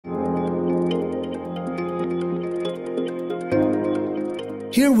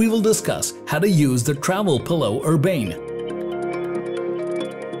Here we will discuss how to use the Travel Pillow Urbane.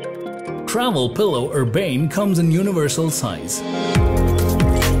 Travel Pillow Urbane comes in universal size.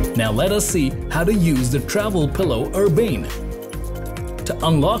 Now let us see how to use the Travel Pillow Urbane. To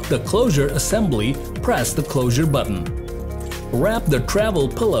unlock the closure assembly, press the closure button. Wrap the travel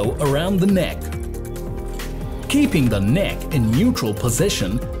pillow around the neck. Keeping the neck in neutral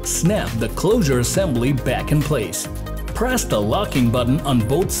position, snap the closure assembly back in place. Press the locking button on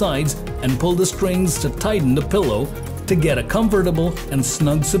both sides and pull the strings to tighten the pillow to get a comfortable and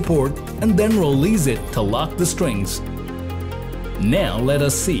snug support, and then release it to lock the strings. Now let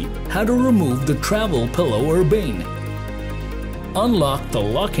us see how to remove the Travel Pillow Urbane. Unlock the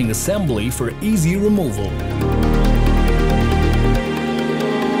locking assembly for easy removal.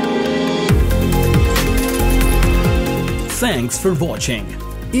 Thanks for watching.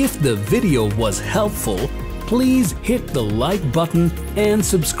 If the video was helpful, please hit the like button and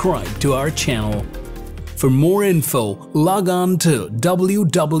subscribe to our channel. For more info, log on to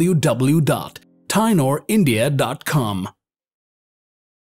www.tynorindia.com.